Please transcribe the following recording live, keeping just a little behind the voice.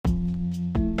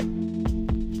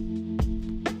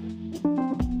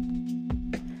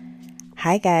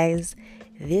Hi guys,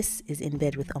 this is In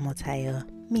Bed with Omotayo,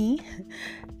 me.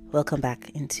 Welcome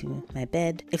back into my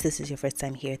bed. If this is your first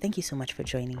time here, thank you so much for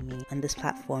joining me. On this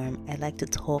platform, I like to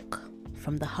talk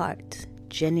from the heart,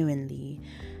 genuinely,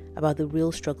 about the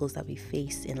real struggles that we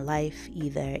face in life,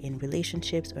 either in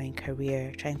relationships or in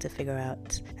career, trying to figure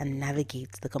out and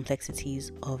navigate the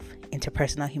complexities of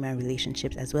interpersonal human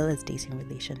relationships as well as dating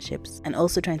relationships, and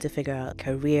also trying to figure out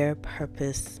career,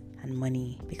 purpose, and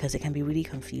money, because it can be really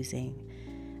confusing.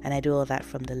 And I do all that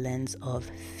from the lens of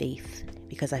faith,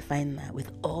 because I find that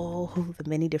with all the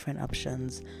many different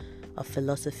options of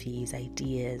philosophies,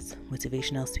 ideas,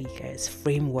 motivational speakers,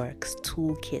 frameworks,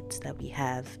 toolkits that we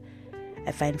have,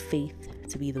 I find faith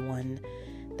to be the one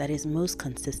that is most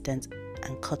consistent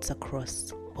and cuts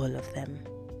across all of them.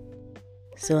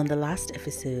 So in the last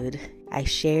episode, I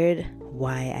shared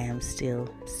why I am still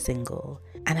single,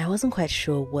 and I wasn't quite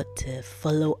sure what to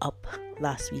follow up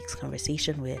last week's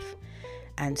conversation with.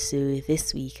 And so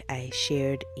this week I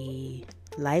shared a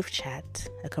live chat,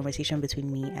 a conversation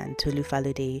between me and Tolu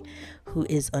Falode, who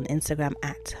is on Instagram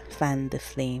at Fan the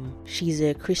Flame. She's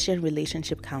a Christian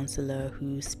relationship counselor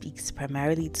who speaks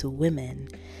primarily to women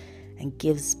and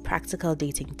gives practical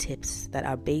dating tips that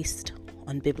are based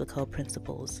on biblical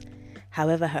principles.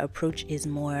 However, her approach is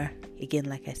more, again,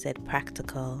 like I said,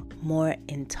 practical, more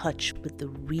in touch with the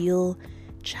real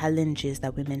challenges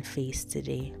that women face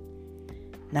today.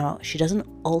 Now, she doesn't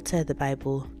alter the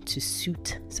Bible to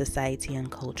suit society and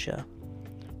culture.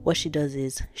 What she does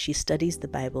is she studies the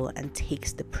Bible and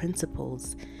takes the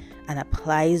principles and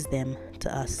applies them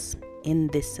to us in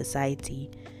this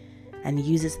society, and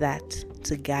uses that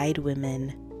to guide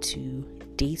women to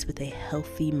date with a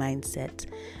healthy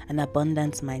mindset, an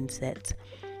abundance mindset,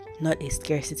 not a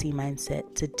scarcity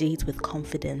mindset, to date with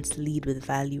confidence, lead with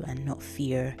value and not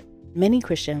fear. Many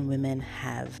Christian women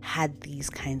have had these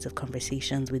kinds of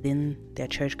conversations within their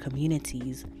church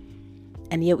communities,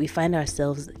 and yet we find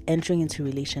ourselves entering into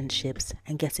relationships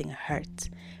and getting hurt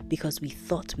because we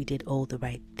thought we did all the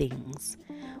right things.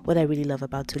 What I really love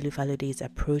about Tolu Falode's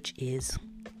approach is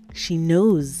she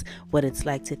knows what it's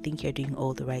like to think you're doing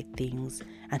all the right things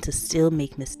and to still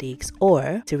make mistakes,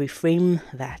 or to reframe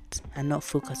that and not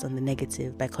focus on the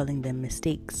negative by calling them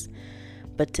mistakes,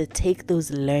 but to take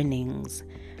those learnings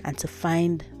and to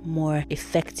find more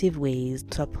effective ways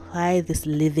to apply this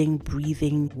living,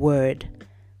 breathing word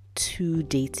to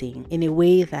dating in a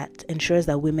way that ensures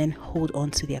that women hold on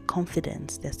to their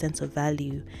confidence, their sense of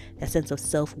value, their sense of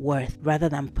self-worth, rather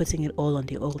than putting it all on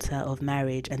the altar of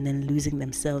marriage and then losing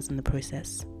themselves in the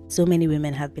process. So many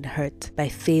women have been hurt by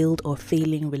failed or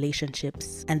failing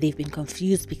relationships, and they've been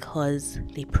confused because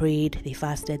they prayed, they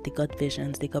fasted, they got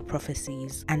visions, they got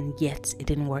prophecies, and yet it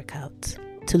didn't work out.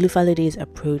 Tolu Falode's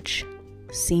approach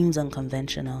seems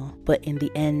unconventional, but in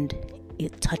the end,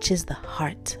 it touches the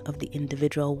heart of the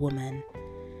individual woman.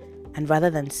 And rather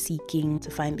than seeking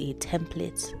to find a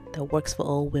template that works for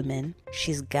all women,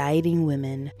 she's guiding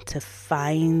women to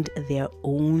find their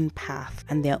own path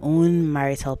and their own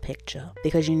marital picture.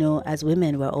 Because, as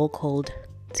women, we're all called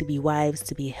to be wives,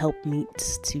 to be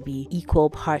helpmeets, to be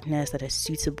equal partners that are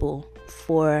suitable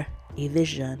for a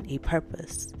vision, a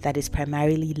purpose that is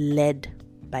primarily led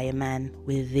by a man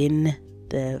within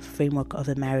the framework of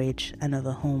a marriage and of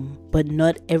a home. But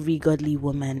not every godly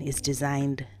woman is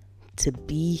designed to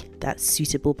be that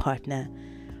suitable partner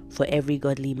for every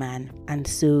godly man. And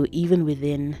so even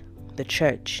within the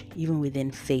church, even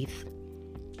within faith,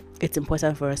 it's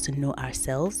important for us to know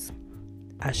ourselves,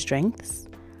 our strengths,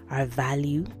 our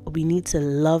value. We need to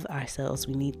love ourselves.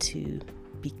 We need to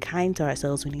be kind to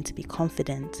ourselves. We need to be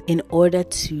confident in order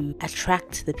to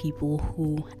attract the people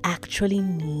who actually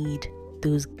need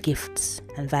those gifts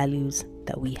and values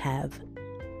that we have.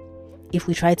 If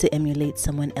we try to emulate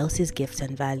someone else's gifts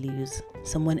and values,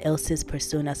 someone else's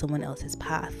persona, someone else's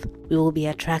path, we will be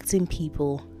attracting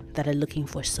people that are looking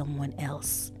for someone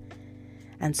else.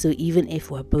 And so even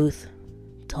if we're both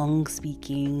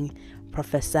tongue-speaking,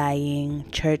 prophesying,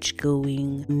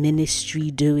 church-going,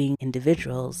 ministry-doing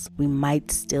individuals, we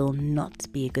might still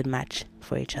not be a good match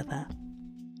for each other.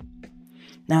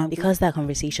 Now, because that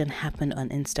conversation happened on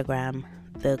Instagram,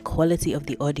 the quality of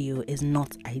the audio is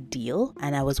not ideal,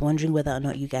 and I was wondering whether or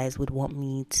not you guys would want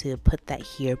me to put that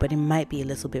here, but it might be a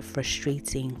little bit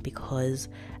frustrating because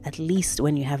at least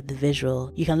when you have the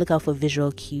visual, you can look out for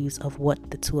visual cues of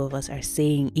what the two of us are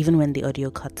saying, even when the audio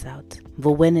cuts out.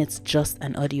 But when it's just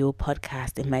an audio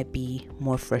podcast, it might be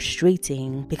more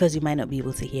frustrating because you might not be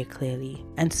able to hear clearly.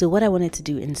 And so what I wanted to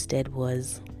do instead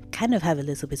was kind of have a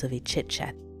little bit of a chit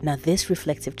chat. Now, this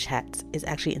reflective chat is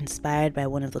actually inspired by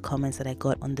one of the comments that I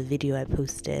got on the video I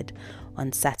posted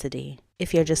on Saturday.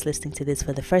 If you're just listening to this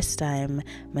for the first time,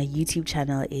 my YouTube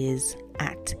channel is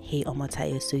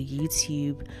 @HeyOmotayo, so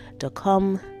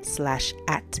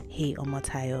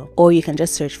youtube.com/@HeyOmotayo, or you can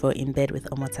just search for In Bed with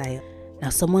Omotayo. Now,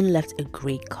 someone left a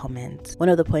great comment. One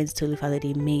of the points Tolu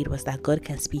Falade made was that God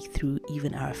can speak through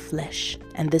even our flesh.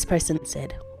 And this person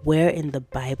said, where in the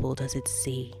Bible does it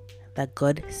say that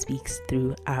God speaks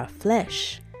through our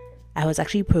flesh? I was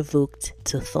actually provoked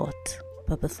to thought.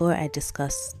 But before I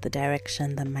discuss the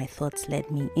direction that my thoughts led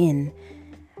me in,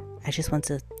 I just want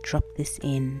to drop this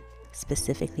in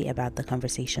specifically about the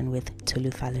conversation with Tolu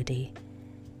Falade.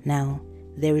 Now,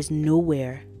 there is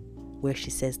nowhere where she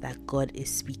says that God is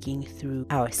speaking through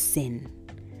our sin.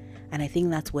 And I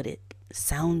think that's what it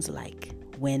sounds like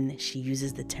when she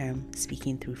uses the term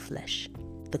speaking through flesh.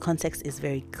 The context is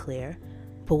very clear,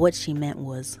 but what she meant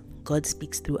was God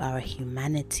speaks through our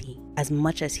humanity as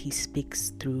much as he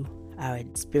speaks through our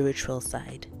spiritual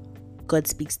side. God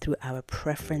speaks through our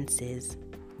preferences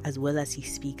as well as he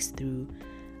speaks through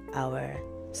our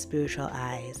spiritual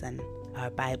eyes and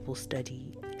our Bible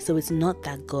study. So it's not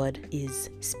that God is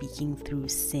speaking through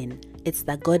sin, it's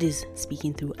that God is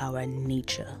speaking through our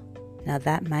nature. Now,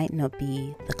 that might not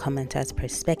be the commenter's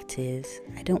perspective.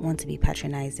 I don't want to be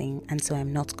patronizing, and so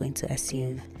I'm not going to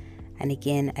assume. And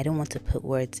again, I don't want to put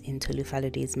words in Tolu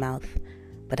Falade's mouth,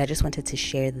 but I just wanted to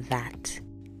share that.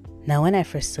 Now, when I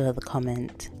first saw the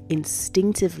comment,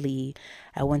 instinctively,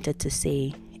 I wanted to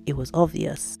say it was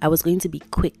obvious. I was going to be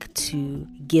quick to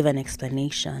give an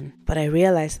explanation, but I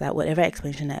realized that whatever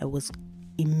explanation I was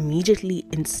immediately,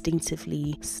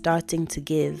 instinctively starting to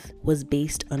give was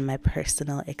based on my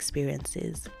personal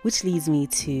experiences, which leads me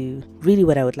to really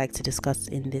what I would like to discuss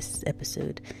in this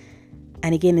episode.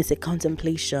 And again, it's a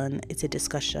contemplation, it's a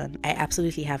discussion. I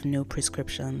absolutely have no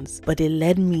prescriptions, but it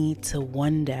led me to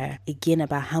wonder again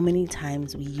about how many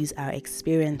times we use our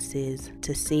experiences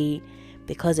to say,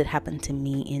 because it happened to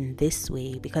me in this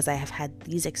way, because I have had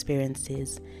these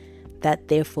experiences, that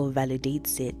therefore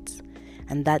validates it.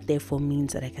 And that therefore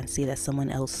means that I can say that someone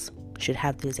else should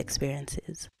have those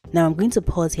experiences. Now, I'm going to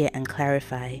pause here and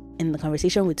clarify. In the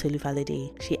conversation with Tolu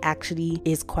Falade, she actually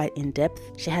is quite in-depth.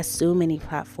 She has so many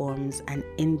platforms and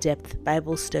in-depth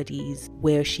Bible studies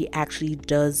where she actually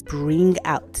does bring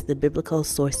out the biblical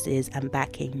sources and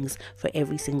backings for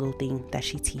every single thing that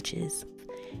she teaches.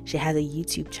 She has a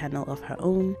YouTube channel of her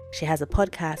own. She has a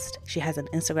podcast. She has an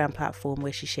Instagram platform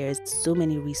where she shares so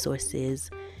many resources.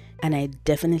 And I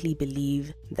definitely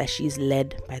believe that she's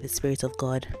led by the Spirit of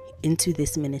God into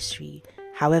this ministry.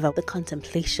 However, the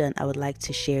contemplation I would like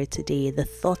to share today, the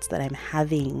thoughts that I'm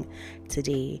having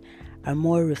today are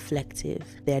more reflective.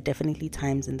 There are definitely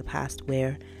times in the past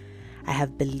where I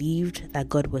have believed that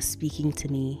God was speaking to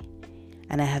me,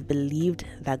 and I have believed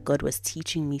that God was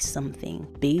teaching me something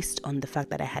based on the fact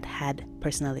that I had had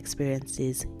personal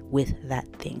experiences with that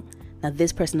thing. Now,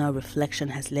 this personal reflection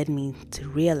has led me to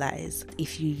realize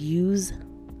if you use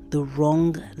the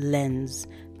wrong lens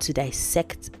to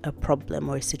dissect a problem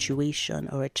or a situation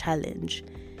or a challenge,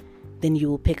 then you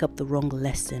will pick up the wrong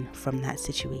lesson from that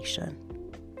situation.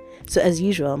 So as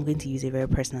usual, I'm going to use a very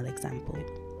personal example.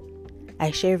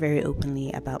 I share very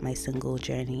openly about my single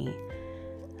journey.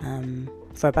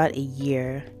 For about a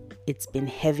year, it's been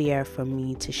heavier for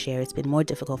me to share. It's been more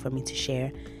difficult for me to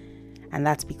share. And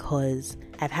that's because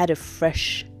I've had a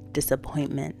fresh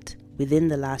disappointment within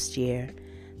the last year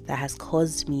that has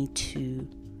caused me to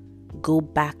go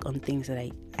back on things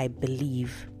that I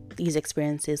believe. These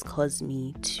experiences caused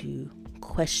me to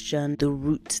question the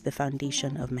root, the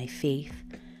foundation of my faith,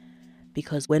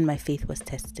 because when my faith was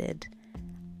tested,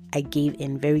 I gave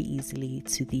in very easily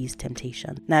to these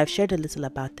temptations. Now, I've shared a little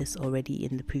about this already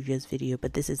in the previous video,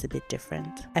 but this is a bit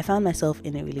different. I found myself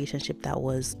in a relationship that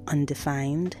was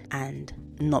undefined and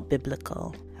not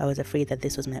biblical. I was afraid that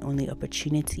this was my only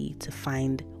opportunity to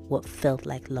find what felt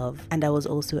like love. And I was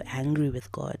also angry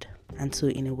with God. And so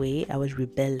in a way, I was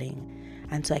rebelling.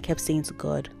 And so I kept saying to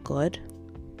God, God,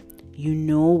 you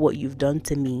know what you've done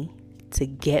to me to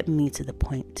get me to the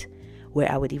point where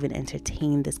I would even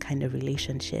entertain this kind of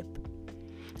relationship.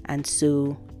 And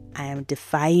so I am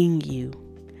defying you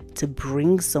to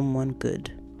bring someone good,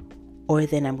 or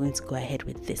then I'm going to go ahead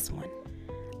with this one.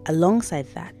 Alongside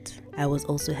that, I was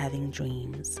also having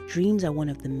dreams. Dreams are one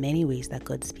of the many ways that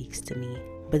God speaks to me.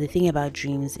 But the thing about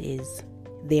dreams is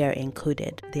they are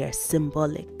encoded, they are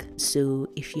symbolic. So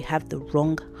if you have the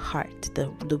wrong heart,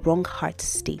 the wrong heart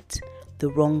state, the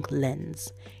wrong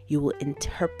lens, you will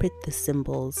interpret the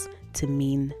symbols to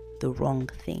mean the wrong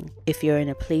thing. If you're in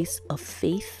a place of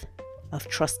faith, of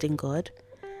trusting God,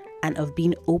 and of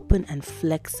being open and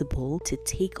flexible to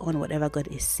take on whatever God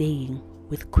is saying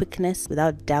with quickness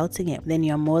without doubting it, then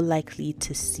you're more likely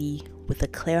to see with a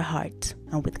clear heart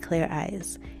and with clear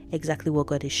eyes exactly what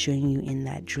God is showing you in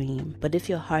that dream. But if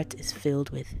your heart is filled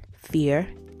with fear,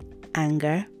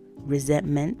 anger,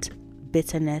 resentment,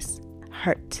 bitterness,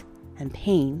 hurt, and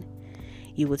pain,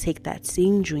 you will take that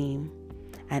same dream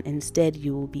and instead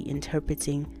you will be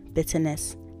interpreting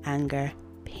bitterness, anger,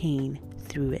 pain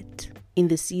through it. In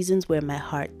the seasons where my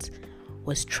heart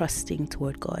was trusting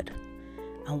toward God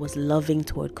and was loving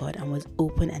toward God and was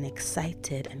open and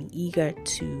excited and eager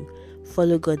to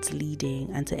follow God's leading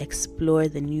and to explore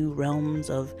the new realms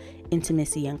of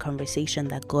intimacy and conversation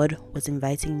that God was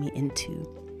inviting me into,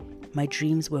 my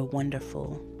dreams were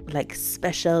wonderful, like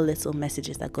special little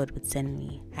messages that God would send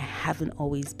me. I haven't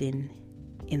always been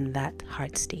in that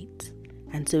heart state.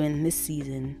 And so in this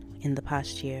season, in the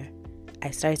past year,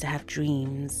 I started to have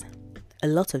dreams, a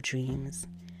lot of dreams,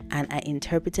 and I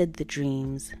interpreted the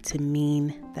dreams to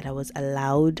mean that I was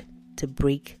allowed to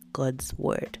break God's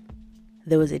word.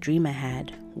 There was a dream I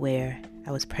had where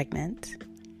I was pregnant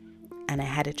and I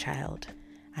had a child,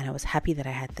 and I was happy that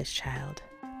I had this child.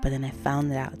 But then I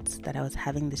found out that I was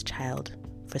having this child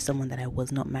for someone that I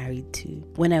was not married to.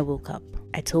 When I woke up,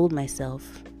 I told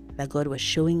myself that God was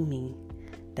showing me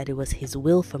that it was His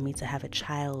will for me to have a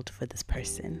child for this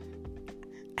person.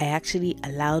 I actually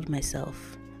allowed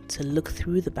myself to look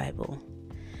through the Bible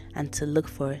and to look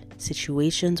for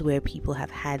situations where people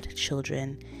have had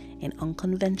children in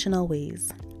unconventional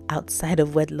ways, outside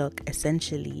of wedlock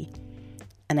essentially.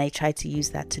 And I tried to use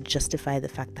that to justify the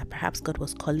fact that perhaps God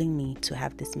was calling me to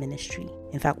have this ministry.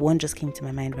 In fact, one just came to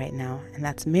my mind right now, and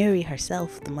that's Mary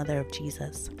herself, the mother of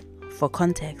Jesus. For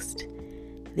context,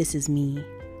 this is me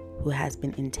who has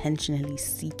been intentionally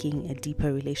seeking a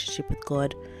deeper relationship with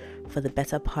God for the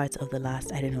better part of the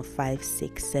last, 5,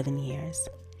 6, 7 years.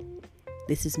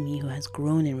 This is me who has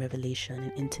grown in revelation,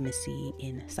 in intimacy,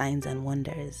 in signs and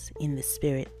wonders, in the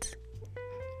Spirit.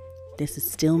 This is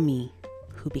still me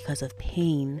who, because of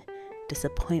pain,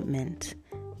 disappointment,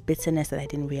 bitterness that I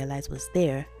didn't realize was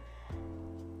there,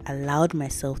 allowed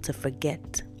myself to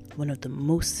forget one of the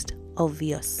most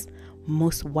obvious,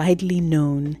 most widely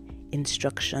known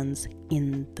instructions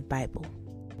in the Bible.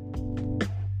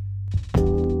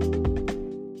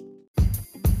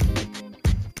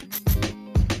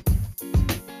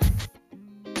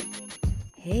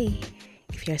 Hey,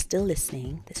 if you're still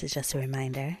listening, this is just a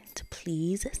reminder to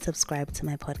please subscribe to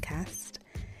my podcast,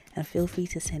 and feel free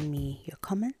to send me your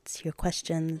comments, your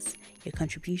questions, your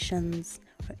contributions,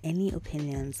 or any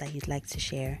opinions that you'd like to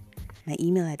share. My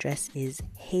email address is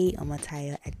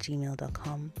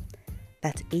heyomotayo@gmail.com.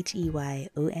 That's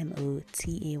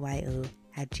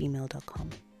HEYOMOTAYO@gmail.com.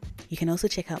 You can also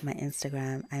check out my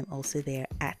Instagram. I'm also there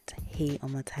at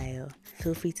heyomotayo.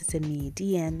 Feel free to send me a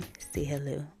DM, say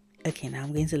hello. Okay, now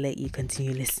I'm going to let you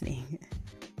continue listening.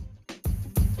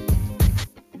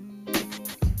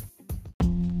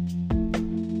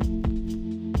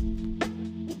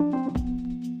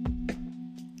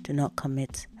 Do not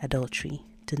commit adultery.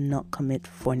 Do not commit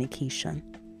fornication.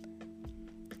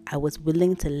 I was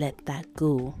willing to let that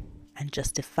go and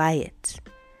justify it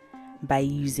by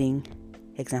using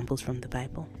examples from the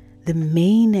Bible. The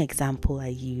main example I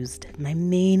used, my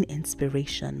main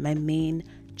inspiration, my main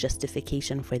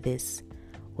justification for this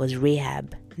was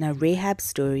Rahab. Now, Rahab's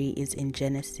story is in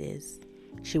Genesis.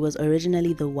 She was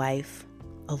originally the wife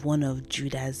of one of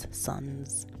Judah's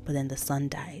sons, but then the son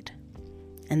died.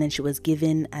 And then she was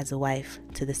given as a wife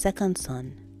to the second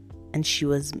son, and she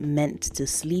was meant to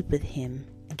sleep with him,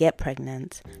 get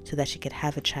pregnant, so that she could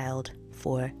have a child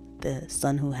for the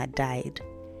son who had died.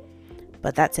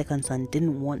 But that second son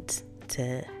didn't want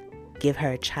to give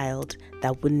her a child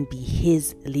that wouldn't be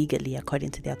his legally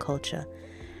according to their culture.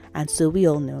 And so we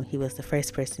all know he was the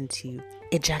first person to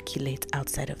ejaculate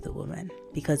outside of the woman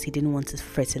because he didn't want to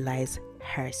fertilize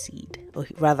her seed, or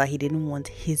rather he didn't want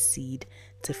his seed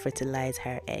to fertilize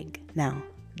her egg. Now,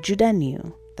 Judah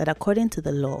knew that according to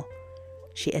the law,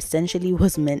 she essentially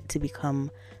was meant to become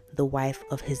the wife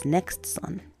of his next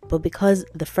son. But because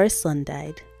the first son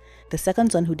died, the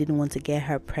second son, who didn't want to get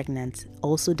her pregnant,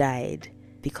 also died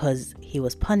because he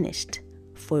was punished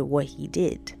for what he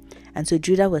did. And so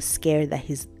Judah was scared that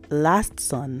his last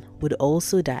son would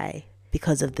also die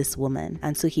because of this woman.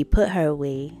 And so he put her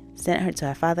away, sent her to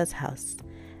her father's house,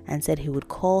 and said he would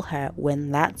call her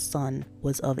when that son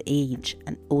was of age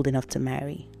and old enough to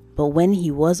marry. But when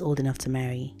he was old enough to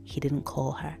marry, he didn't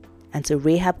call her. And so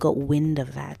Rahab got wind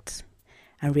of that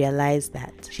and realized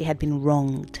that she had been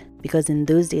wronged Because in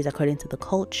those days, according to the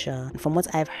culture, from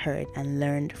what I've heard and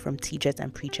learned from teachers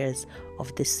and preachers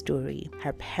of this story,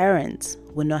 her parents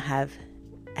would not have,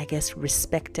 I guess,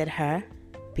 respected her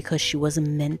because she wasn't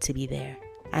meant to be there.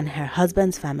 And her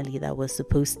husband's family that was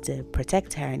supposed to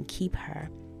protect her and keep her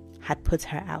had put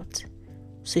her out.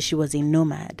 So she was a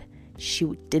nomad. She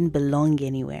didn't belong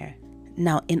anywhere.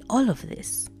 Now, in all of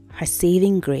this, her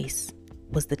saving grace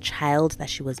was the child that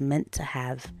she was meant to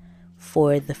have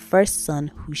for the first son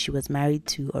who she was married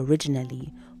to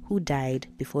originally, who died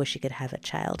before she could have a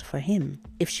child for him.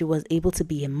 If she was able to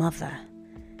be a mother,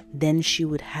 then she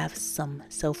would have some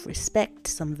self-respect,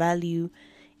 some value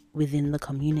within the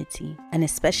community, and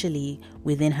especially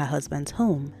within her husband's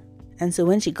home. And so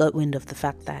when she got wind of the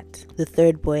fact that the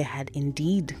third boy had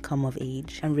indeed come of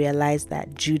age and realized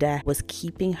that Judah was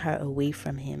keeping her away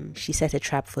from him, she set a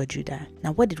trap for Judah.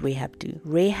 Now, what did Rahab do?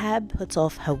 Rahab put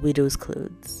off her widow's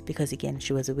clothes, because again,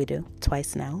 she was a widow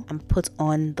twice now, and put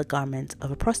on the garment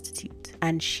of a prostitute.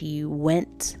 And she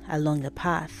went along a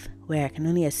path where I can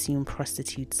only assume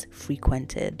prostitutes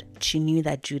frequented. She knew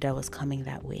that Judah was coming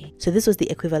that way. So this was the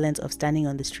equivalent of standing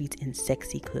on the street in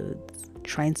sexy clothes,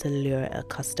 trying to lure a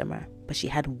customer, but she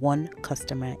had one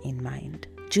customer in mind.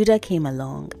 Judah came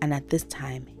along, and at this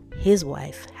time, his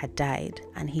wife had died,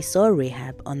 and he saw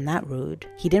Rahab on that road.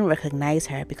 He didn't recognize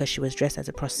her because she was dressed as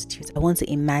a prostitute. I want to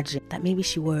imagine that maybe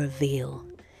she wore a veil,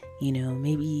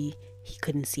 maybe he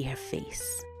couldn't see her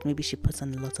face. Maybe she put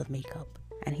on a lot of makeup,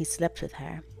 and he slept with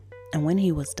her. And when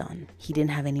he was done, he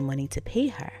didn't have any money to pay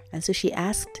her. And so she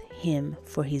asked him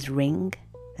for his ring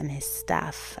and his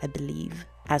staff, I believe,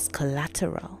 as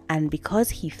collateral. And because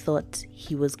he thought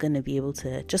he was going to be able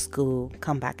to just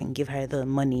come back and give her the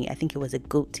money, I think it was a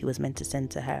goat he was meant to send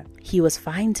to her, he was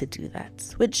fine to do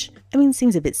that, which,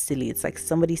 seems a bit silly. It's like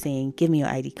somebody saying, give me your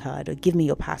ID card or give me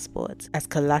your passport as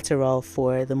collateral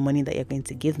for the money that you're going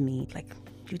to give me. Like,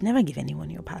 you'd never give anyone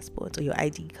your passport or your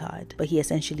ID card, but he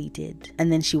essentially did. And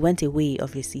then she went away,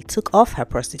 obviously, took off her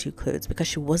prostitute clothes because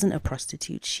she wasn't a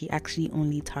prostitute. She actually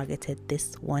only targeted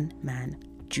this one man,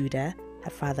 Judah, her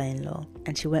father-in-law,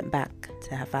 and she went back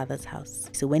to her father's house.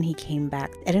 So when he came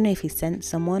back, I don't know if he sent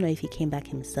someone or if he came back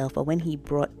himself, but when he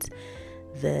brought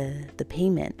the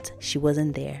payment, she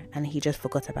wasn't there and he just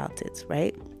forgot about it,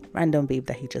 right? Random babe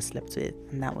that he just slept with,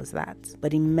 and that was that.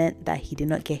 But it meant that he did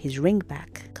not get his ring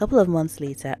back. A couple of months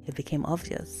later, it became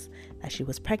obvious that she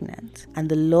was pregnant, and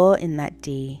the law in that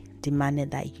day demanded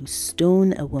that you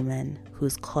stone a woman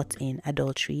who's caught in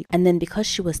adultery. And then because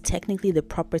she was technically the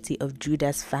property of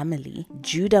Judah's family,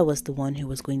 Judah was the one who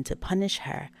was going to punish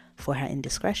her for her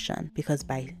indiscretion, because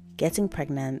by getting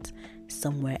pregnant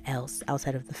somewhere else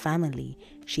outside of the family,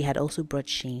 she had also brought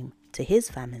shame to his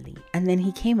family. And then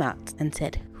he came out and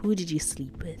said, who did you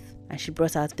sleep with? And she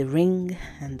brought out the ring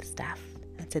and the staff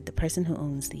and said, the person who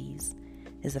owns these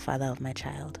is the father of my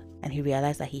child. And he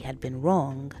realized that he had been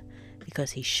wrong,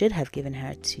 because he should have given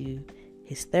her to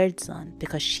his third son,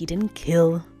 because she didn't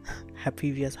kill her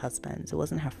previous husbands. It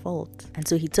wasn't her fault. And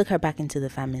so he took her back into the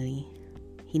family.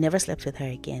 He never slept with her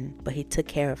again, but he took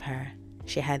care of her.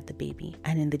 She had the baby.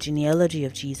 And in the genealogy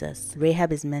of Jesus,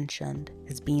 Rahab is mentioned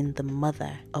as being the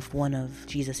mother of one of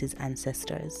Jesus's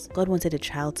ancestors. God wanted a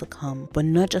child to come, but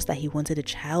not just that he wanted a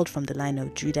child from the line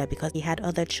of Judah, because he had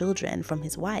other children from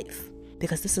his wife,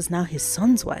 because this is now his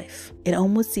son's wife. It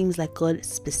almost seems like God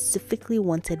specifically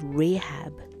wanted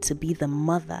Rahab to be the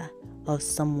mother of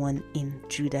someone in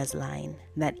Judah's line,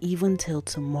 that even till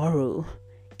tomorrow,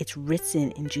 it's written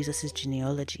in Jesus's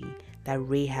genealogy that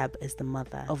Rahab is the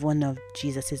mother of one of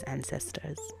Jesus's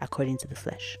ancestors, according to the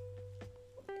flesh.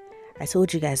 I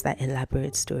told you guys that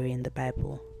elaborate story in the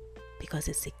Bible because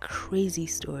it's a crazy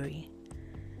story.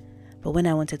 But when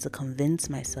I wanted to convince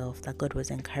myself that God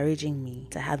was encouraging me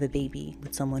to have a baby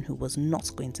with someone who was not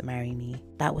going to marry me,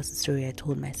 that was the story I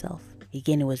told myself.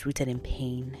 Again, it was rooted in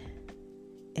pain.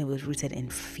 It was rooted in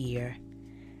fear.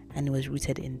 And it was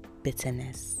rooted in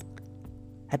bitterness.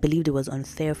 I believed it was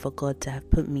unfair for God to have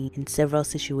put me in several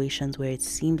situations where it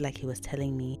seemed like he was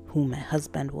telling me who my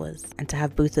husband was, and to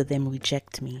have both of them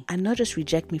reject me. And not just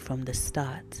reject me from the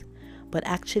start, but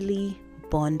actually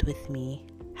bond with me,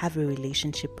 have a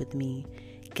relationship with me,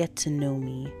 get to know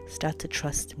me, start to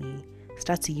trust me,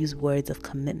 start to use words of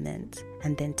commitment,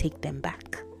 and then take them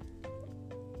back.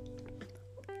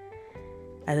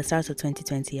 At the start of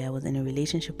 2020, I was in a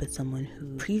relationship with someone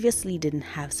who previously didn't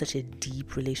have such a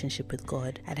deep relationship with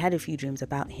God. I'd had a few dreams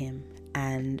about him,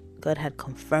 and God had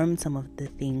confirmed some of the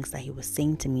things that he was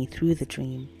saying to me through the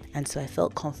dream. And so I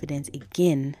felt confident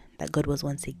again that God was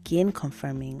once again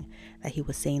confirming that he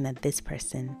was saying that this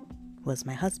person was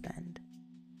my husband.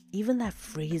 Even that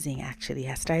phrasing actually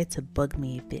has started to bug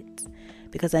me a bit,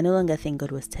 because I no longer think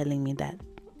God was telling me that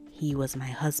he was my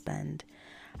husband.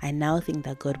 I now think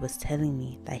that God was telling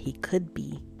me that he could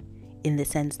be, in the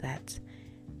sense that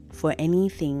for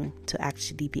anything to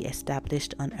actually be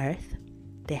established on earth,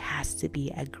 there has to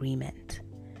be agreement.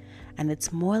 And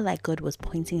it's more like God was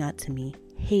pointing out to me,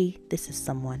 hey, this is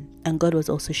someone. And God was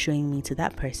also showing me to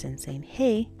that person, saying,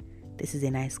 hey, this is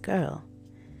a nice girl.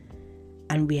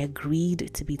 And we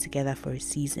agreed to be together for a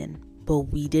season, but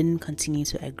we didn't continue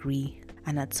to agree.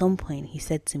 And at some point, he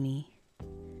said to me,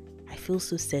 I feel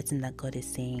so certain that God is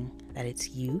saying that it's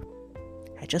you.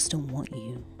 I just don't want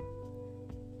you.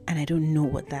 And I don't know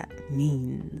what that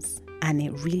means. And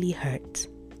it really hurt.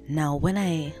 Now, when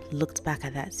I looked back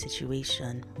at that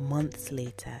situation months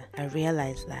later, I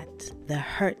realized that the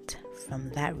hurt from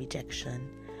that rejection,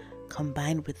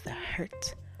 combined with the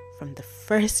hurt from the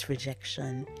first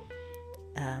rejection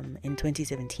in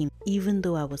 2017, even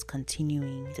though I was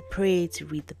continuing to pray, to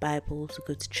read the Bible, to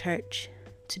go to church,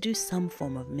 to do some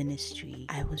form of ministry,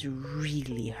 I was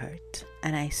really hurt.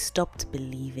 And I stopped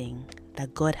believing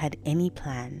that God had any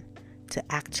plan to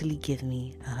actually give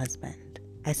me a husband.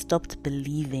 I stopped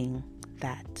believing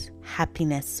that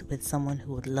happiness with someone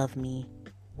who would love me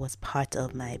was part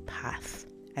of my path.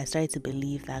 I started to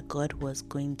believe that God was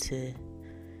going to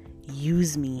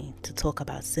use me to talk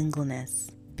about singleness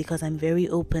because I'm very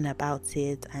open about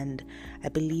it, and I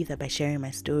believe that by sharing my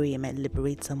story, it might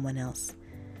liberate someone else.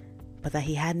 But that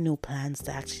he had no plans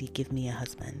to actually give me a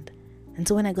husband. And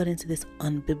so when I got into this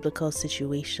unbiblical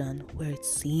situation where it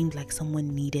seemed like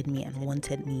someone needed me and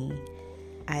wanted me,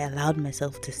 I allowed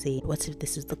myself to say, what if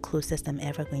this is the closest I'm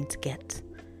ever going to get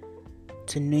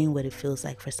to knowing what it feels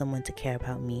like for someone to care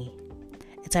about me?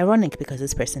 It's ironic because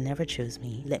this person never chose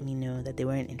me, let me know that they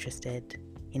weren't interested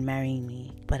in marrying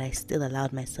me, but I still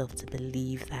allowed myself to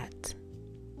believe that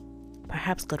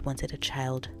perhaps God wanted a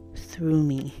child through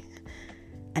me.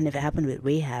 And if it happened with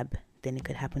Rahab, then it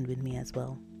could happen with me as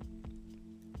well.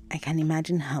 I can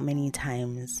imagine how many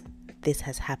times this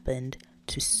has happened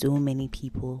to so many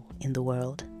people in the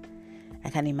world. I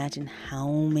can imagine how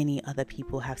many other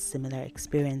people have similar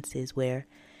experiences where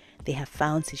they have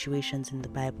found situations in the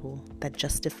Bible that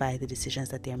justify the decisions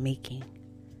that they're making.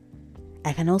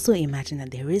 I can also imagine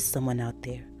that there is someone out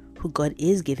there who God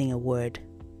is giving a word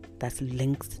that's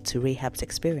linked to Rahab's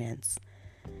experience.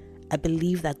 I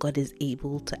believe that God is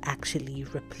able to actually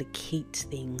replicate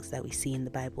things that we see in the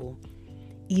Bible,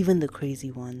 even the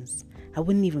crazy ones. I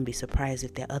wouldn't even be surprised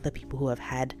if there are other people who have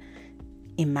had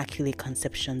immaculate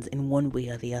conceptions in one way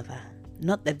or the other.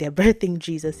 Not that they're birthing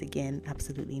Jesus again,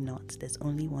 absolutely not. There's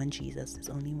only one Jesus, there's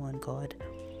only one God.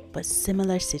 But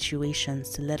similar situations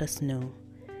to let us know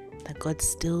that God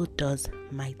still does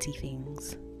mighty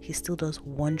things. He still does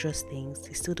wondrous things.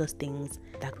 He still does things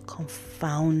that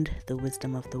confound the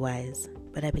wisdom of the wise.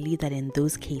 But I believe that in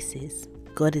those cases,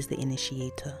 God is the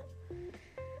initiator.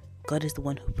 God is the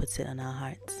one who puts it on our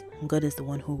hearts. And God is the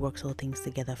one who works all things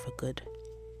together for good.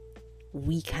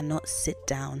 We cannot sit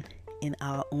down in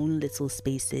our own little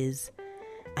spaces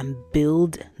and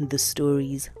build the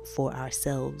stories for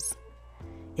ourselves.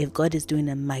 If God is doing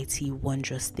a mighty,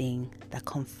 wondrous thing that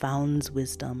confounds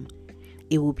wisdom,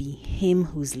 it will be Him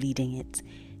who's leading it,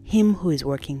 Him who is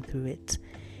working through it.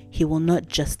 He will not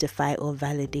justify or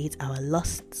validate our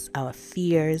lusts, our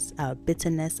fears, our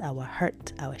bitterness, our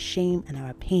hurt, our shame, and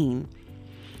our pain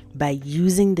by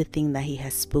using the thing that He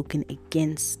has spoken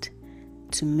against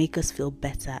to make us feel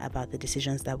better about the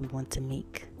decisions that we want to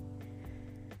make.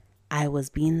 I was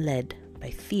being led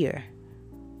by fear.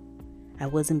 I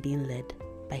wasn't being led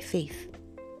by faith.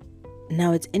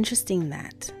 Now it's interesting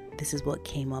that this is what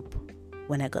came up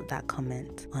when I got that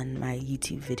comment on my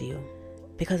YouTube video,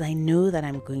 because I know that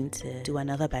I'm going to do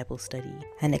another Bible study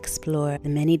and explore the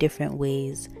many different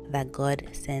ways that God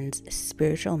sends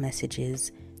spiritual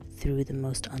messages through the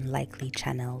most unlikely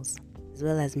channels, as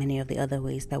well as many of the other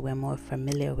ways that we're more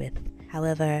familiar with.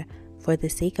 However, for the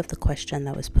sake of the question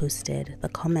that was posted, the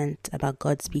comment about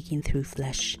God speaking through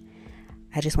flesh,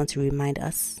 I just want to remind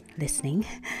us listening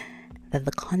that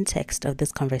the context of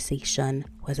this conversation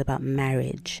was about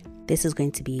marriage. This is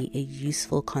going to be a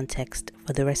useful context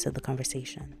for the rest of the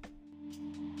conversation.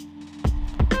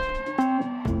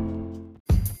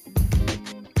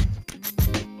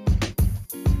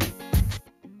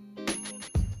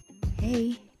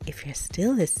 Hey, if you're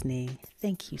still listening,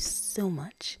 thank you so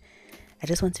much. I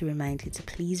just want to remind you to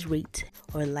please rate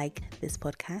or like this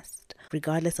podcast,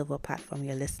 regardless of what platform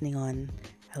you're listening on.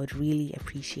 I would really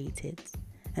appreciate it.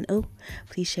 And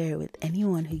please share it with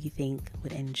anyone who you think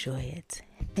would enjoy it.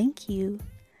 Thank you.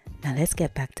 Now let's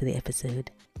get back to the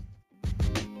episode.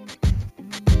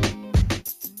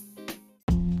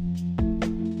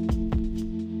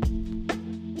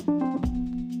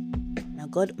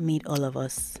 God made all of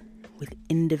us with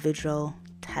individual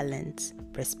talents,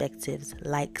 perspectives,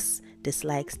 likes,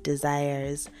 dislikes,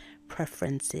 desires,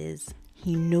 preferences.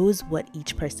 He knows what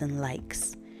each person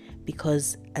likes,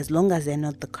 because as long as they're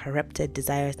not the corrupted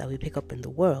desires that we pick up in the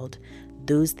world,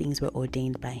 those things were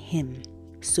ordained by Him.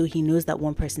 So He knows that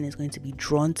one person is going to be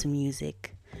drawn to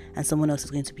music and someone else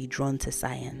is going to be drawn to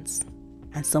science,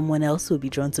 and someone else will be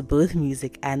drawn to both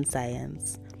music and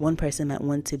science. One person might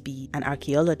want to be an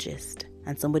archaeologist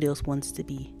and somebody else wants to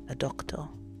be a doctor.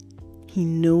 He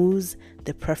knows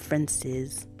the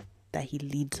preferences that He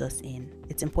leads us in.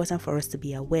 It's important for us to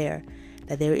be aware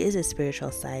that there is a spiritual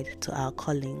side to our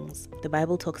callings. The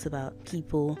Bible talks about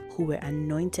people who were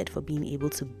anointed for being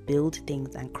able to build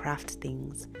things and craft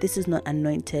things. This is not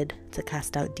anointed to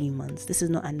cast out demons. This is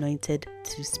not anointed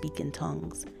to speak in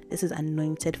tongues. This is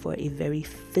anointed for a very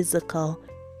physical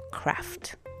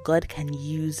craft. God can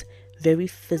use very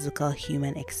physical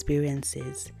human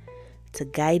experiences to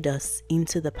guide us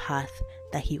into the path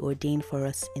that He ordained for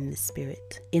us in the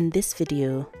Spirit. In this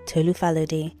video, Tolu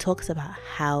Falode talks about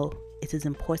how it is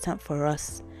important for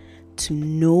us to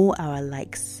know our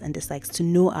likes and dislikes, to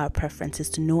know our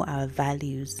preferences, to know our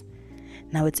values.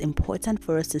 Now, it's important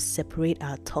for us to separate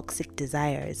our toxic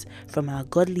desires from our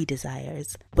godly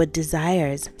desires, but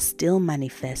desires still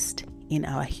manifest in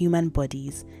our human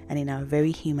bodies and in our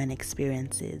very human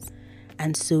experiences.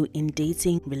 And so in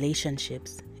dating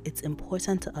relationships, it's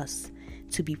important to us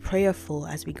to be prayerful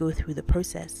as we go through the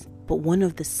process. But one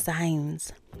of the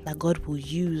signs that God will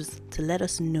use to let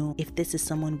us know if this is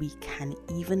someone we can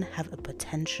even have a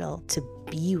potential to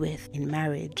be with in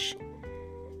marriage,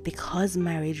 because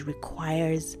marriage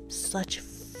requires such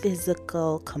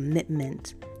physical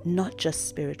commitment, not just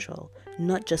spiritual,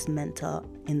 not just mental,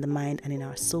 in the mind and in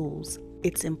our souls.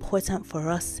 It's important for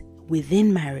us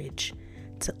within marriage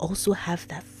to also have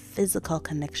that physical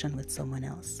connection with someone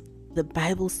else. The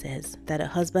Bible says that a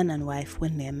husband and wife,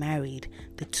 when they're married,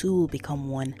 the two will become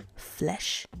one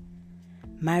flesh.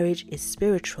 Marriage is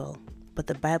spiritual, but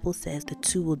the Bible says the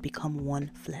two will become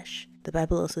one flesh. The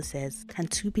Bible also says, can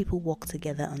two people walk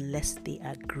together unless they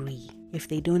agree? If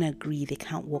they don't agree, they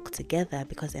can't walk together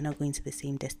because they're not going to the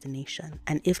same destination.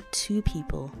 And if two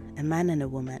people, a man and a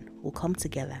woman, will come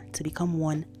together to become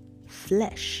one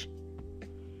flesh,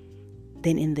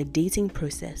 then in the dating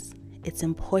process, it's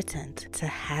important to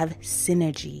have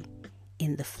synergy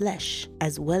in the flesh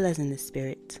as well as in the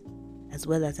spirit, as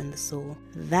well as in the soul.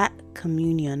 That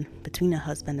communion between a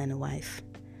husband and a wife,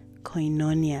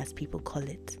 koinonia as people call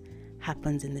it,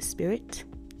 happens in the spirit,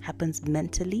 happens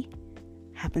mentally,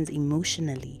 happens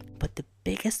emotionally. But the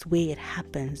biggest way it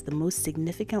happens, the most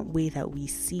significant way that we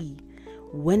see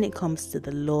when it comes to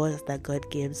the laws that God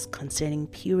gives concerning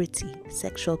purity,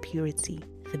 sexual purity,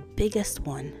 the biggest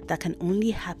one that can only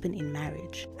happen in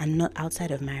marriage and not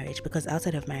outside of marriage, because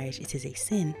outside of marriage it is a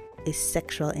sin, is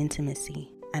sexual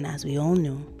intimacy. And as we all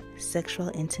know, sexual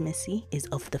intimacy is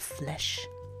of the flesh.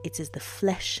 It is the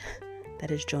flesh that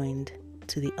is joined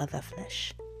to the other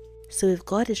flesh. So if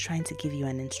God is trying to give you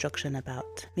an instruction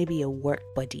about maybe a work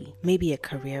buddy, maybe a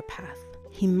career path,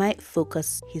 He might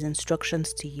focus His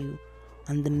instructions to you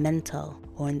on the mental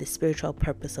or on the spiritual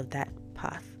purpose of that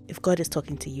path. If God is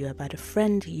talking to you about a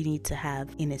friend you need to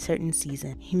have in a certain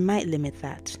season, He might limit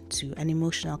that to an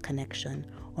emotional connection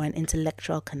or an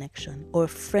intellectual connection or a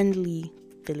friendly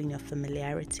feeling of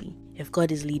familiarity. If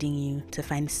God is leading you to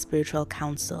find spiritual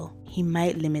counsel, He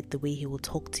might limit the way He will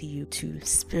talk to you to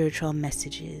spiritual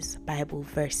messages, Bible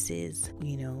verses,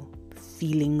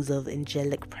 feelings of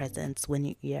angelic presence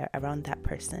when you're around that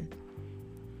person.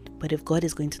 But if God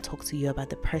is going to talk to you about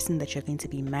the person that you're going to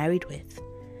be married with,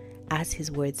 as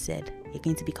His word said, you're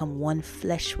going to become one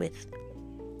flesh with,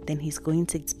 then He's going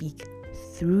to speak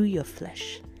through your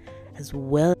flesh as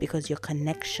well, because your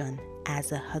connection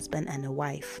as a husband and a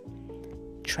wife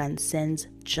transcends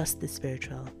just the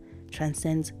spiritual,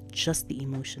 transcends just the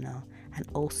emotional, and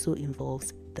also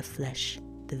involves the flesh,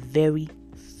 the very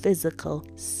physical,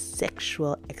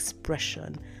 sexual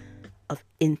expression of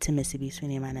intimacy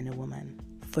between a man and a woman.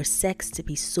 For sex to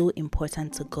be so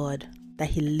important to God that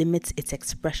He limits its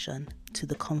expression to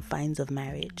the confines of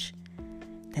marriage,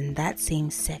 then that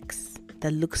same sex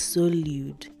that looks so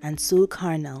lewd and so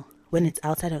carnal when it's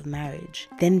outside of marriage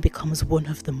then becomes one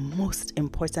of the most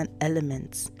important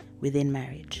elements within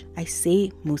marriage. I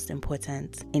say most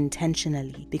important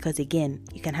intentionally because, again,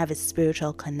 you can have a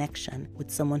spiritual connection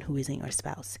with someone who isn't your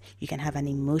spouse. You can have an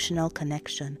emotional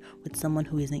connection with someone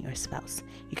who isn't your spouse.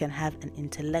 You can have an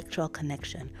intellectual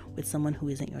connection with someone who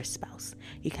isn't your spouse.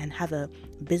 You can have a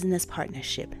business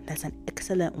partnership, that's an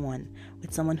excellent one,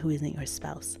 with someone who isn't your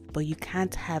spouse. But you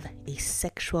can't have a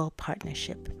sexual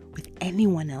partnership with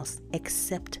anyone else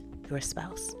except your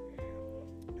spouse.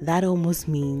 That almost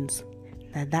means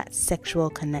that sexual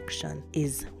connection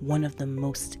is one of the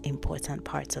most important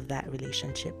parts of that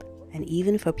relationship. And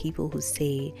even for people who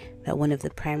say that one of the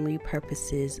primary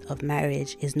purposes of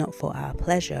marriage is not for our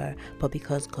pleasure, but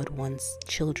because God wants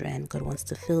children, God wants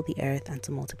to fill the earth and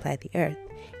to multiply the earth,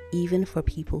 even for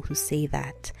people who say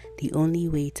that the only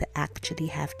way to actually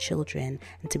have children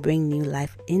and to bring new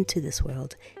life into this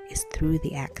world is through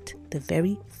the act, the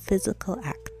very physical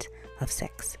act of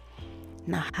sex.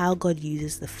 Now, how God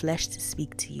uses the flesh to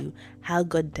speak to you, how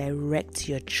God directs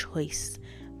your choice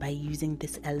by using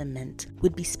this element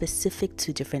would be specific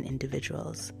to different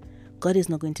individuals. God is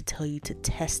not going to tell you to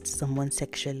test someone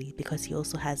sexually because he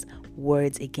also has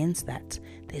words against that.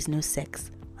 There's no sex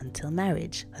until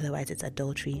marriage, otherwise it's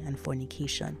adultery and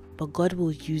fornication. But God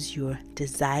will use your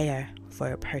desire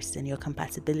for a person, your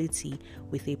compatibility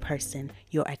with a person,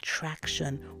 your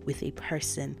attraction with a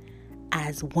person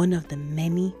as one of the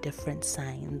many different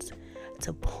signs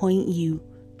to point you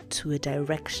to a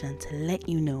direction, to let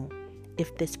you know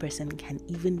if this person can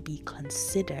even be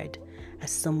considered as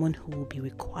someone who will be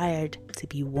required to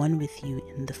be one with you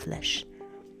in the flesh.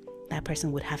 That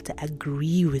person would have to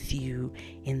agree with you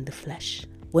in the flesh.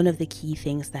 One of the key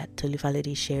things that Tolu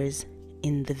Falade shares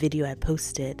in the video I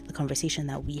posted, the conversation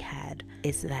that we had,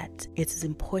 is that it is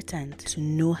important to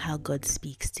know how God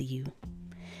speaks to you.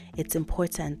 It's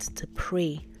important to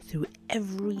pray through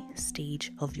every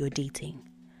stage of your dating,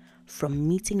 from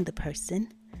meeting the person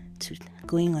to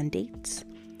going on dates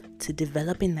to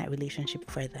developing that relationship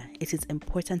further. It is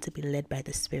important to be led by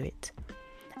the Spirit,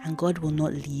 and God will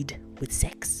not lead with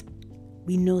sex.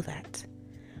 We know that.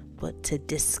 But to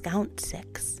discount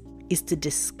sex is to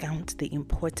discount the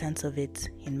importance of it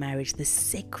in marriage, the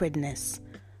sacredness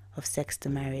of sex to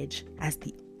marriage as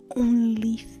the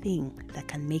only thing that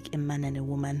can make a man and a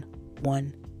woman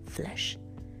one flesh.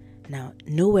 Now,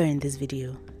 nowhere in this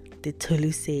video did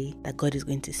Tolu say that God is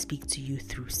going to speak to you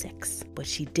through sex, but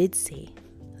she did say,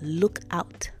 look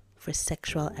out for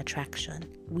sexual attraction.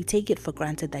 We take it for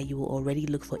granted that you will already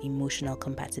look for emotional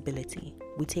compatibility.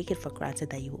 We take it for granted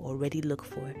that you will already look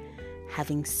for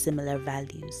having similar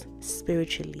values,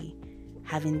 spiritually,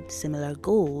 having similar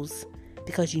goals,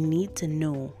 because you need to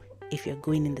know if you're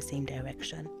going in the same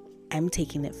direction. I'm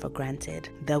taking it for granted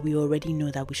that we already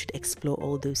know that we should explore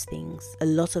all those things. A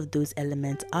lot of those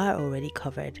elements are already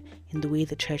covered in the way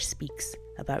the church speaks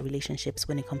about relationships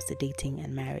when it comes to dating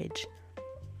and marriage.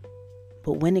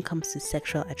 But when it comes to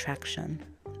sexual attraction,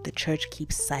 the church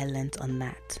keeps silent on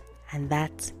that. And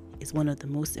that is one of the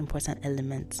most important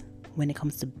elements when it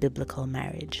comes to biblical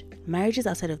marriage. Marriages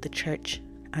outside of the church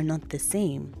are not the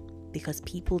same because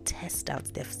people test out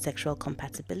their sexual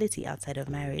compatibility outside of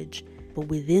marriage. But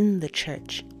within the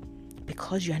church,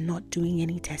 because you're not doing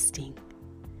any testing,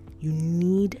 you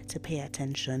need to pay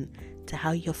attention to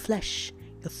how your flesh,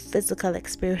 your physical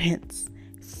experience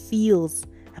feels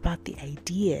about the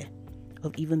idea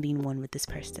of even being one with this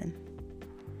person.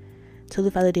 Tolu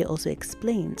Falade also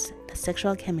explains that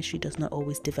sexual chemistry does not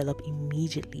always develop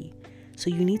immediately, so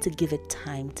you need to give it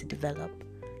time to develop,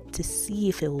 to see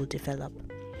if it will develop.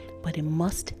 But it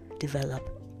must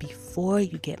develop before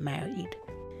you get married.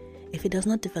 If it does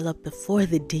not develop before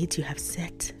the date you have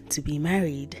set to be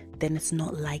married, then it's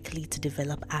not likely to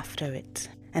develop after it.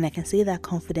 And I can say that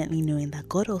confidently, knowing that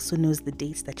God also knows the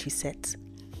dates that you set.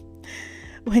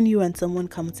 When you and someone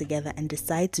come together and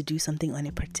decide to do something on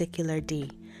a particular day,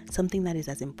 something that is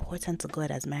as important to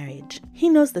God as marriage, He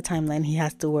knows the timeline He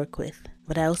has to work with.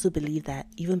 But I also believe that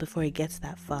even before it gets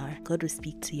that far, God will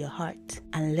speak to your heart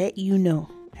and let you know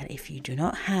that if you do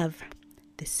not have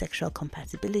this sexual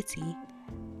compatibility,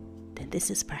 then this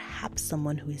is perhaps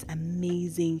someone who is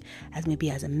amazing as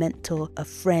a mentor, a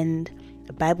friend,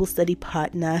 a Bible study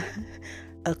partner,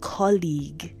 a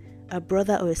colleague, a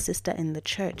brother or a sister in the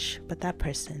church, but that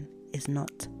person is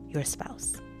not your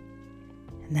spouse.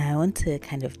 Now I want to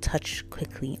kind of touch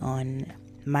quickly on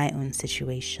my own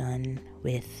situation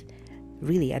with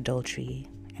really adultery.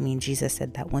 I mean, Jesus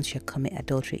said that once you commit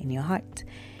adultery in your heart,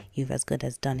 you've as good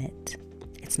as done it.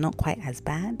 It's not quite as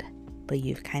bad, but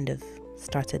you've kind of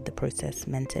started the process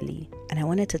mentally. And I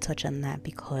wanted to touch on that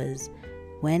because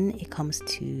when it comes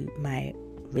to my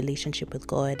relationship with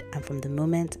God. And from the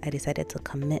moment I decided to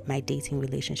commit my dating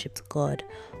relationship to God,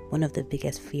 one of the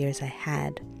biggest fears I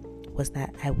had was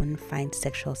that I wouldn't find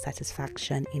sexual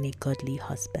satisfaction in a godly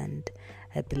husband.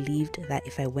 I believed that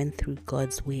if I went through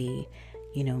God's way,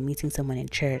 meeting someone in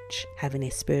church, having a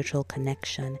spiritual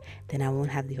connection, then I won't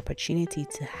have the opportunity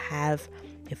to have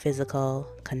a physical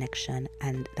connection,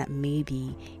 and that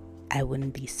maybe I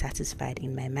wouldn't be satisfied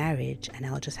in my marriage, and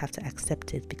I'll just have to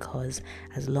accept it because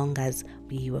as long as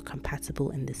we were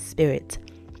compatible in the spirit,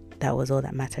 that was all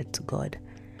that mattered to God.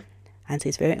 And so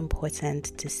it's very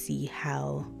important to see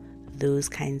how those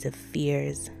kinds of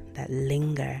fears that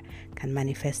linger can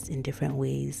manifest in different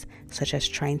ways, such as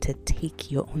trying to take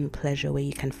your own pleasure where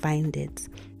you can find it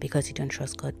because you don't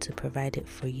trust God to provide it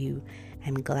for you.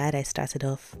 I'm glad I started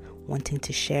off wanting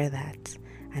to share that,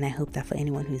 and I hope that for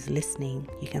anyone who's listening,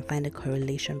 you can find a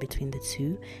correlation between the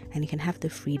two, and you can have the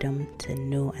freedom to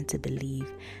know and to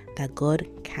believe that God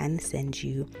can send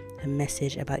you a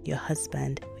message about your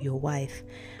husband, your wife,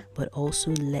 but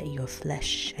also let your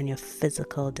flesh and your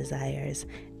physical desires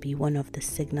be one of the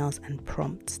signals and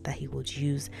prompts that he would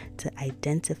use to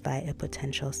identify a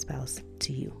potential spouse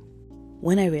to you.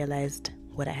 When I realized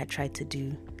what I had tried to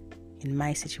do in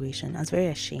my situation, I was very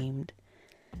ashamed,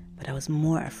 but I was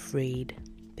more afraid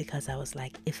because I was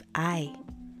like, if I,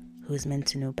 who is meant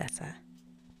to know better,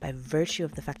 by virtue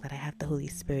of the fact that I have the Holy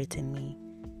Spirit in me,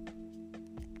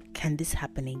 can this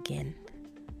happen again?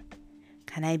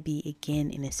 Can I be again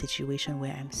in a situation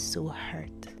where I'm so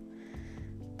hurt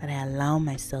that I allow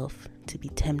myself to be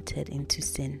tempted into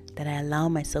sin, that I allow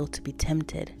myself to be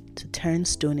tempted to turn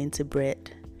stone into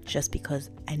bread just because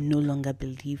I no longer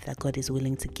believe that God is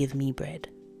willing to give me bread?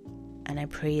 And I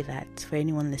pray that for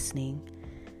anyone listening,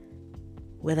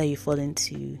 whether you fall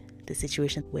into the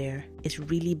situation where it's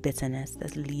really bitterness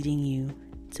that's leading you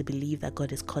to believe that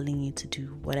God is calling you to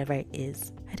do whatever it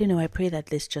is, I pray that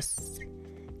this just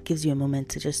gives you a moment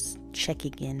to just check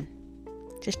again.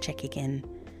 Just check again.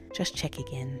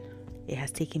 It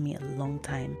has taken me a long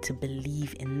time to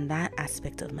believe in that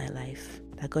aspect of my life,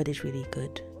 that God is really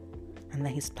good and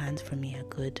that his plans for me are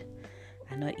good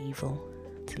and not evil,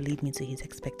 to lead me to his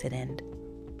expected end.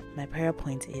 My prayer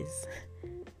point is,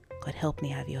 God, help me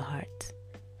have your heart.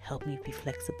 Help me be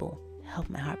flexible. Help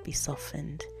my heart be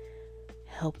softened.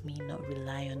 Help me not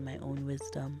rely on my own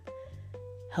wisdom.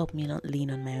 Help me not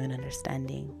lean on my own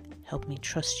understanding. Help me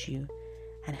trust you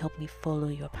and help me follow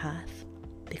your path,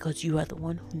 because you are the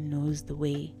one who knows the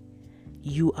way.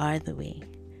 You are the way.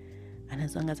 And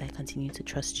as long as I continue to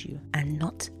trust you and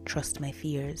not trust my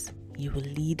fears, you will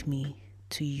lead me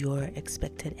to your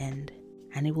expected end,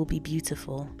 and it will be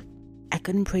beautiful. I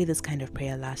couldn't pray this kind of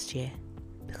prayer last year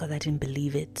because I didn't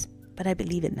believe it, but I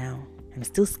believe it now. I'm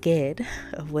still scared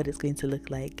of what it's going to look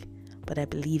like, but I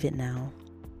believe it now.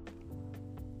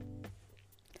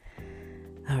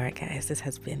 Alright guys, this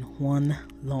has been one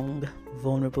long,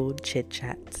 vulnerable chit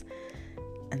chat,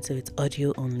 and so it's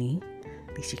audio only.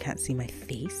 At least you can't see my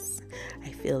face. I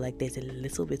feel like there's a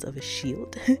little bit of a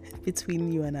shield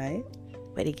between you and I.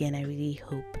 But again, I really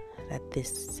hope that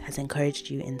this has encouraged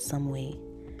you in some way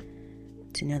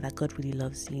to know that God really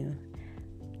loves you,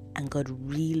 and God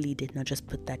really did not just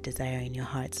put that desire in your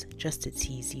heart just to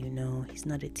tease you. No, he's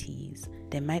not a tease.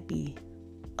 There might be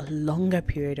a longer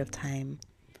period of time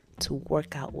to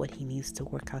work out what he needs to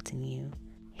work out in you.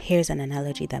 Here's an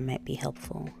analogy that might be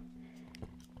helpful.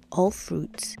 All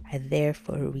fruits are there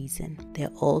for a reason. They're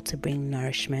all to bring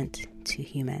nourishment to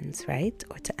humans, right?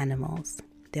 Or to animals.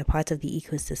 They're part of the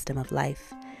ecosystem of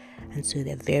life, and so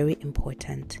they're very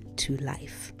important to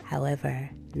life. However,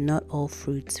 not all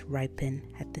fruits ripen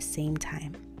at the same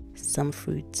time. Some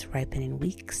fruits ripen in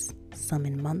weeks, some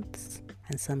in months,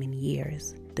 and some in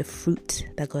years. The fruit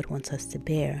that God wants us to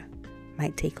bear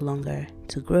might take longer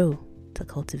to grow, to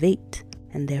cultivate,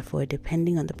 and therefore,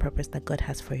 depending on the purpose that God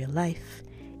has for your life,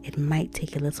 it might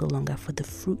take a little longer for the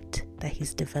fruit that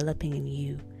he's developing in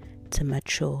you to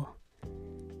mature.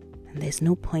 And there's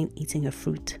no point eating a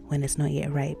fruit when it's not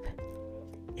yet ripe.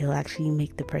 It'll actually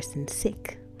make the person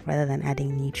sick rather than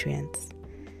adding nutrients.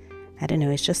 I don't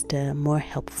know, it's just a more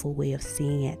helpful way of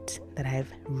seeing it that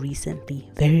I've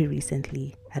very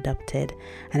recently adopted,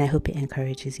 and I hope it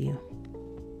encourages you.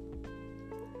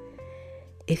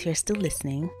 If you're still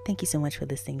listening, thank you so much for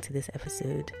listening to this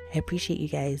episode. I appreciate you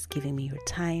guys giving me your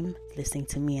time, listening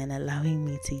to me, and allowing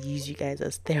me to use you guys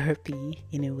as therapy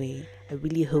in a way. I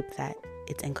really hope that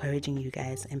it's encouraging you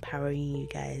guys, empowering you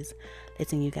guys,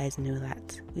 letting you guys know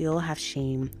that we all have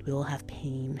shame, we all have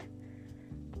pain,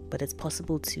 but it's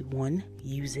possible to, one,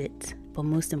 use it, but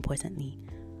most importantly,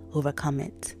 overcome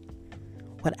it.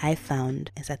 What I found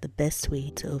is that the best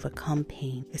way to overcome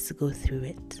pain is to go through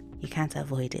it. You can't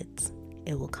avoid it.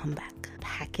 It will come back,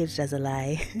 packaged as a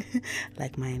lie,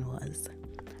 like mine was.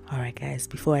 All right, guys,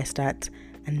 before I start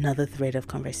another thread of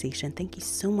conversation, thank you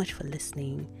so much for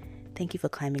listening. Thank you for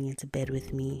climbing into bed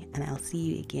with me, and I'll see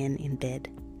you again in bed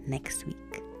next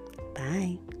week.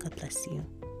 Bye. God bless you.